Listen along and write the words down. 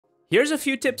Here's a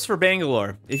few tips for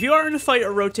Bangalore. If you are in a fight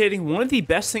or rotating, one of the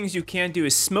best things you can do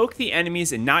is smoke the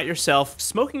enemies and not yourself.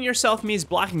 Smoking yourself means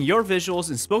blocking your visuals,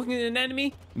 and smoking an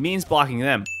enemy means blocking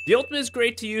them. The ultimate is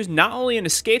great to use not only in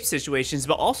escape situations,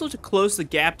 but also to close the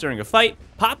gap during a fight.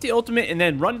 Pop the ultimate and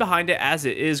then run behind it as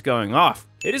it is going off.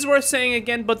 It is worth saying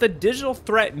again, but the digital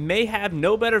threat may have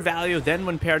no better value than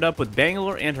when paired up with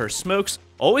Bangalore and her smokes.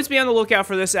 Always be on the lookout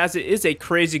for this, as it is a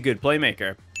crazy good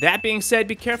playmaker. That being said,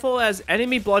 be careful, as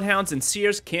enemy bloodhounds and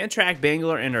seers can track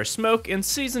Bangalore and her smoke, and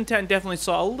Season 10 definitely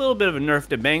saw a little bit of a nerf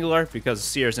to Bangalore because of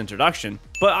Seer's introduction.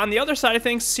 But on the other side of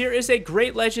things, Seer is a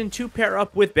great legend to pair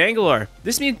up with Bangalore.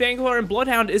 This means Bangalore and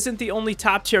Bloodhound isn't the only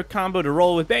top tier combo to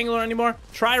roll with Bangalore anymore.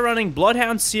 Try running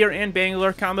Bloodhound, Seer, and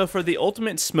Bangalore combo for the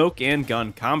ultimate smoke and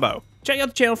gun combo. Check out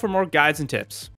the channel for more guides and tips.